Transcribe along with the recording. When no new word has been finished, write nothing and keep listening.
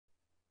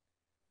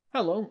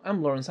Hello,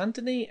 I'm Laurence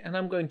Anthony, and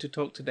I'm going to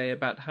talk today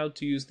about how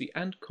to use the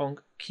AntConc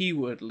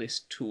keyword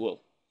list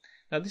tool.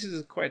 Now, this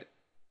is quite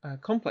a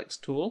complex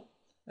tool,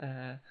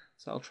 so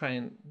I'll try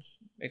and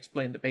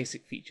explain the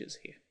basic features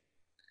here.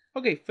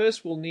 Okay,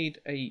 first we'll need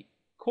a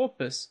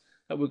corpus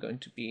that we're going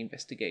to be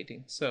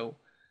investigating. So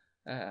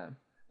I'm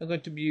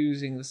going to be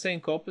using the same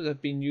corpus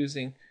I've been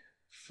using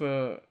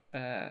for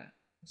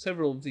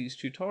several of these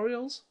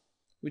tutorials,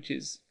 which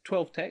is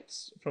 12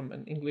 texts from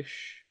an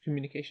English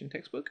communication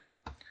textbook.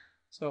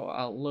 So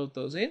I'll load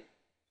those in.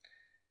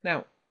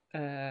 Now,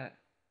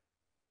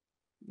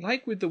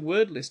 like with the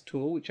word list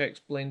tool, which I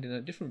explained in a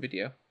different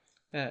video,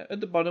 at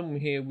the bottom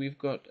here we've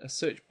got a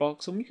search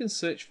box, and we can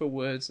search for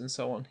words and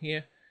so on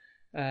here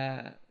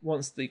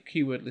once the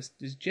keyword list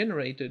is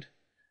generated.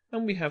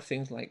 And we have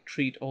things like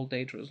treat all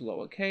data as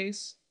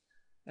lowercase.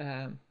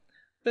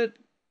 But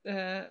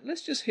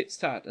let's just hit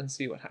start and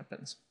see what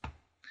happens.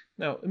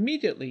 Now,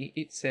 immediately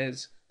it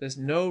says there's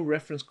no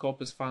reference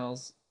corpus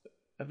files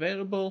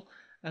available,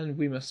 and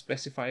we must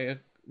specify a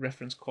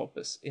reference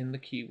corpus in the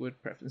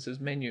keyword preferences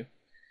menu.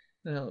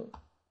 Now,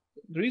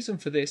 the reason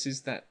for this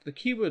is that the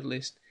keyword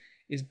list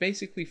is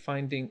basically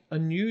finding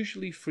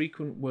unusually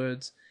frequent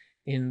words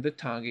in the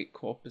target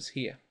corpus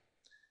here.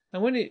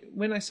 Now,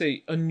 when I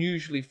say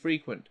unusually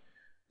frequent,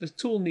 the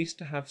tool needs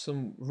to have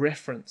some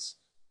reference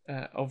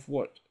of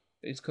what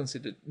is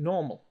considered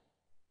normal.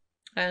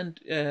 And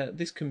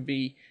this can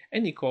be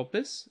any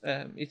corpus.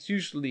 It's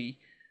usually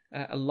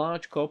a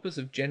large corpus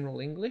of general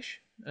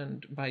English,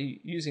 and by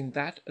using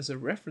that as a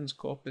reference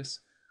corpus,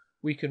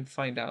 we can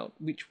find out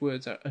which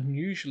words are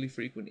unusually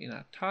frequent in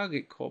our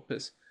target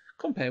corpus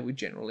compared with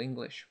general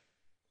English.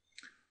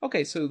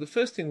 Okay, so the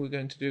first thing we're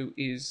going to do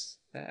is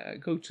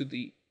go to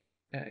the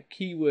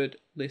keyword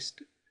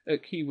list,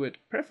 keyword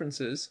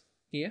preferences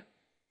here,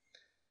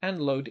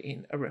 and load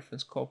in a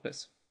reference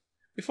corpus.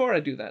 Before I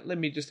do that, let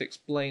me just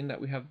explain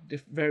that we have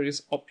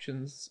various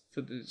options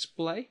for the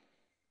display.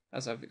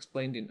 As I've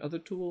explained in other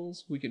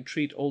tools, we can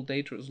treat all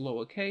data as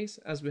lowercase,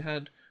 as we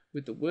had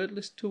with the word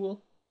list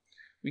tool.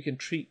 We can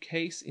treat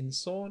case in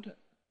sword.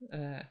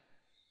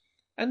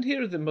 And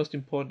here are the most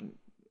important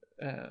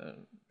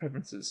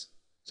preferences.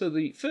 So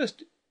the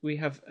first, we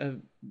have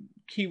a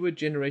keyword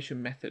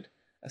generation method,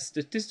 a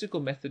statistical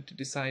method to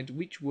decide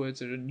which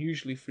words are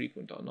unusually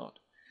frequent or not.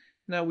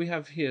 Now we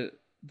have here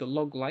the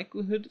log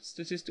likelihood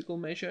statistical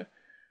measure,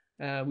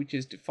 which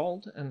is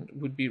default and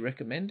would be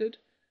recommended.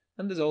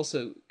 And there's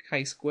also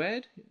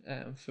chi-squared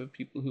for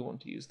people who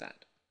want to use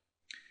that.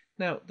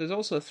 Now, there's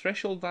also a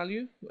threshold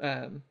value.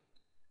 At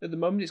the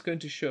moment, it's going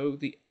to show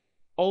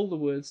all the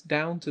words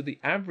down to the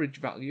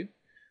average value,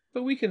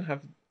 but we can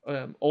have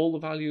all the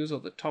values, or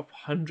the top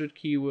 100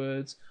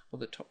 keywords, or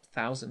the top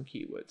 1,000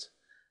 keywords.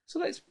 So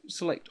let's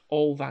select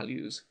all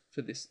values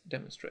for this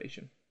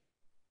demonstration.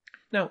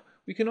 Now,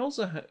 we can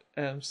also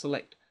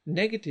select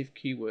negative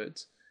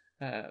keywords,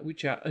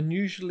 which are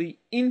unusually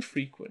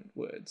infrequent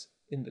words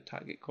in the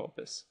target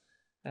corpus.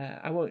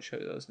 I won't show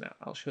those now,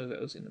 I'll show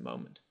those in a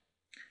moment.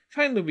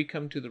 Finally, we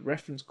come to the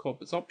reference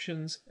corpus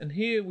options, and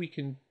here we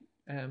can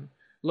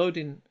load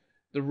in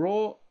the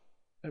raw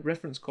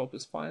reference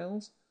corpus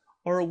files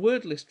or a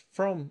word list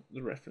from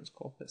the reference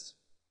corpus.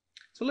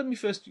 So let me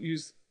first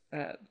use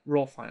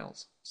raw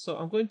files. So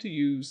I'm going to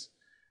use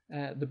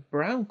the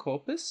brown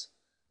corpus,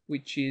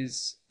 which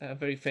is a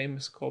very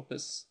famous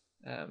corpus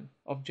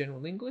of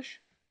general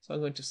English. So I'm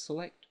going to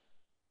select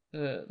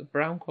the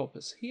brown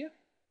corpus here.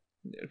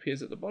 It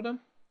appears at the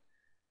bottom,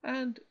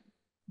 and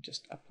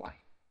just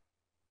apply.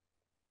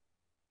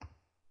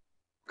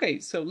 Okay,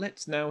 so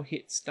let's now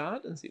hit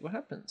start and see what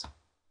happens.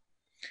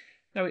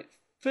 Now it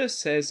first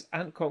says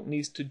AntConc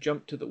needs to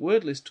jump to the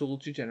word list tool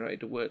to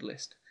generate a word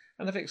list,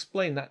 and I've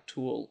explained that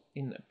tool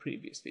in a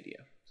previous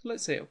video. So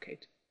let's say OK.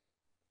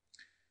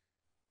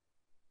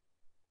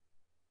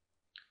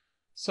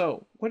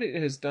 So what it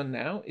has done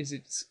now is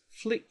it's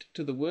flicked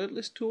to the word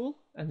list tool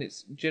and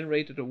it's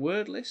generated a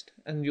word list,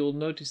 and you'll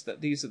notice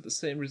that these are the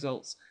same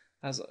results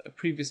as a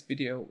previous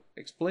video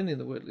explaining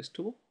the word list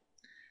tool.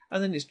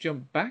 And then it's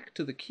jumped back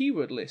to the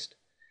keyword list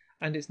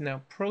and it's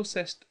now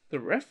processed the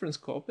reference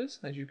corpus,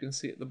 as you can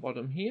see at the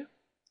bottom here,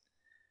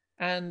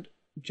 and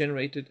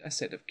generated a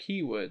set of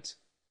keywords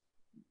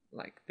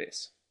like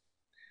this.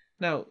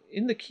 Now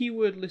in the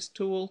keyword list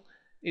tool,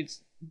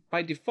 it's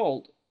by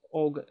default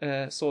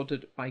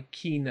sorted by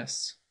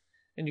keyness,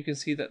 and you can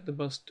see that the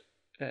most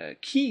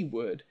key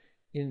word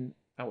in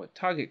our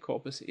target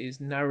corpus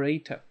is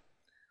narrator,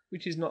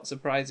 which is not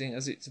surprising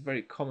as it's a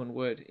very common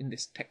word in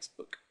this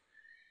textbook.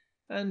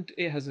 And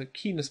it has a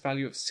keyness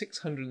value of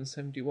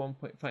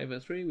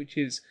 671.503, which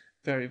is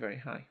very, very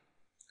high.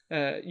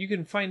 You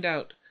can find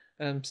out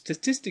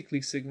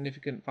statistically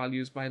significant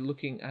values by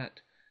looking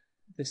at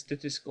the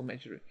statistical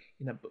measure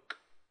in a book.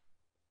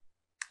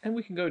 And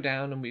we can go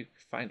down and we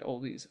find all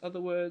these other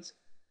words.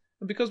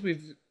 And because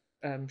we've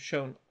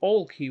shown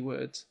all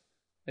keywords,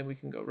 then we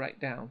can go right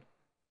down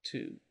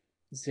to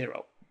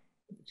 0,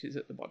 which is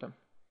at the bottom.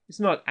 It's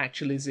not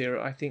actually 0.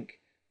 I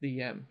think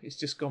it's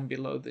just gone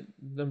below the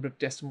number of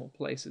decimal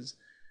places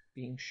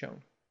being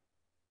shown.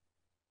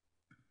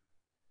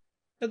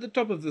 At the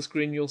top of the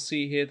screen you'll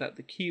see here that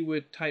the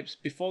keyword types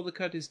before the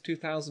cut is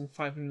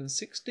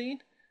 2516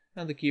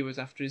 and the keywords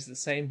after is the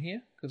same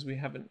here because we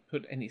haven't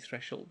put any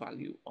threshold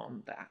value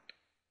on that.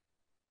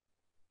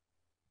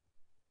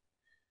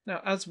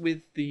 Now, as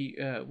with the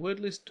word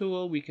list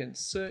tool, we can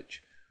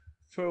search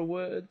for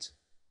words.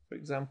 For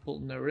example,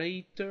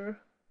 narrator.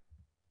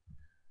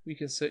 We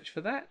can search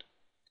for that.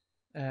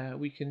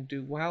 We can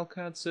do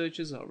wildcard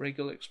searches or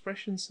regular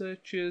expression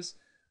searches.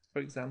 For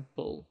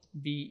example,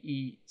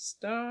 BE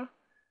star.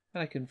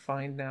 And I can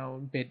find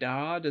now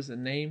Bedard as a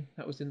name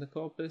that was in the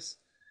corpus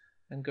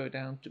and go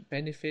down to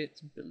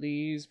benefits,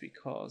 believes,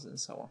 because, and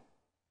so on.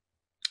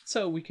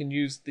 So we can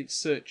use the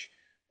search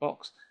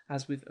box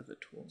as with other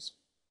tools.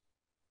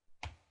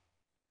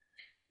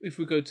 If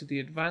we go to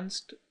the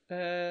advanced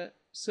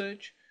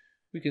search,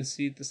 we can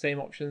see the same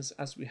options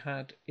as we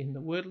had in the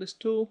word list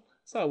tool,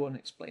 so I won't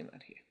explain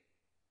that here.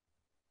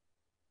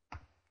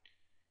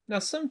 Now,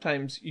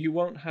 sometimes you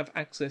won't have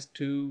access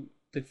to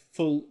the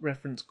full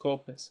reference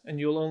corpus, and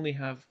you'll only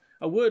have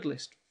a word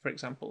list, for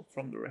example,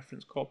 from the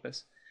reference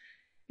corpus.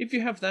 If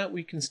you have that,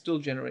 we can still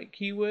generate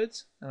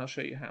keywords, and I'll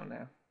show you how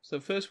now. So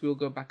first we'll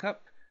go back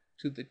up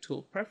to the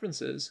tool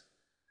preferences,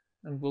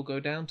 and we'll go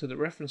down to the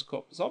reference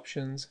corpus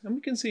options, and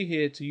we can see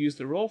here to use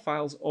the raw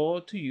files or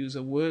to use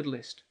a word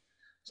list.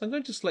 So I'm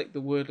going to select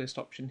the word list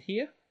option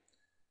here.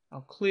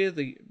 I'll clear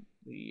the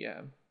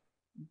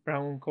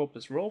brown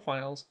corpus raw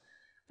files,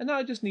 and now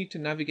I just need to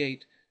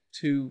navigate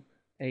to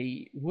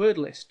a word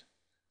list.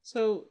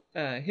 So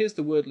here's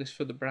the word list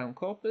for the brown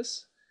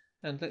corpus,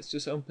 and let's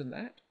just open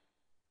that.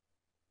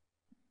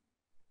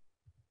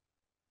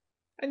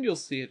 And you'll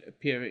see it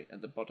appearing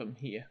at the bottom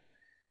here.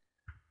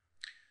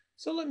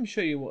 So let me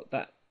show you what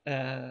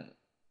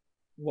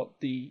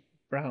the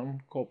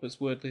brown corpus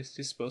word list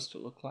is supposed to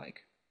look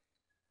like.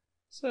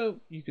 So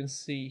you can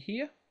see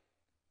here,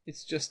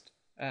 it's just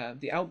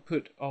the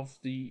output of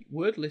the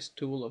word list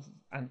tool of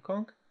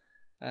AntConc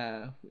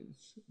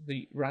with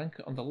the rank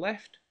on the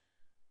left,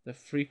 the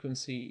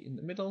frequency in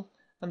the middle,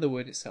 and the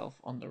word itself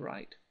on the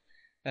right.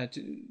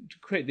 To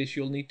create this,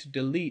 you'll need to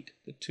delete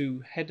the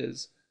two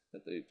headers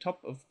at the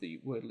top of the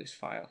word list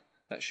file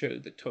that show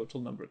the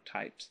total number of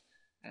types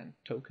and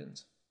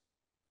tokens.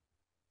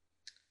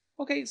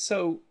 Okay,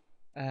 so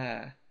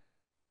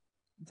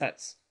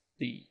that's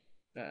the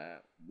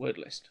word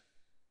list.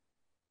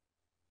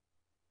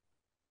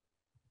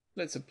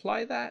 Let's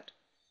apply that,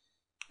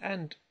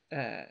 and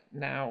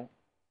now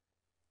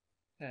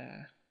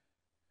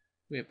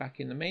we're back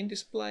in the main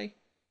display,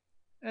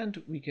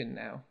 and we can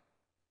now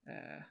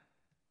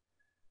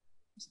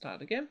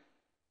start again,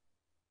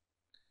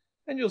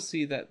 and you'll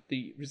see that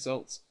the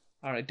results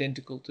are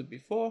identical to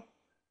before,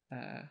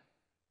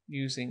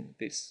 using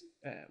this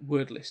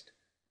word list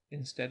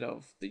instead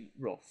of the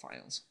raw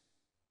files.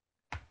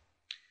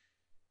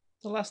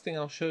 The last thing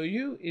I'll show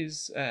you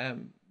is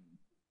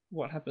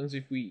what happens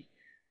if we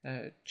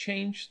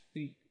change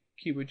the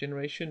keyword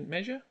generation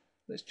measure.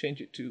 Let's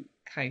change it to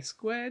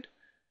chi-squared.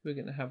 We're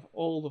going to have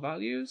all the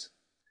values,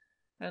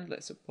 and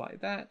let's apply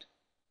that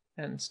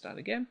and start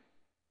again.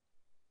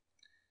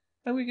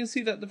 And we can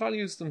see that the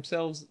values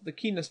themselves, the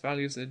keyness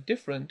values, are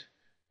different,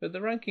 but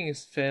the ranking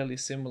is fairly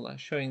similar,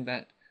 showing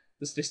that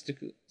the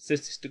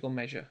statistical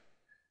measure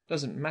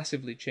doesn't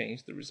massively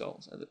change the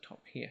results at the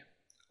top here.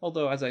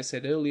 Although, as I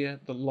said earlier,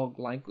 the log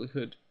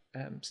likelihood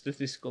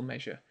statistical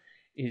measure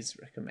is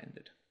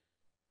recommended.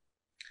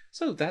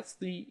 So that's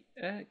the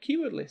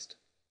keyword list.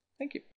 Thank you.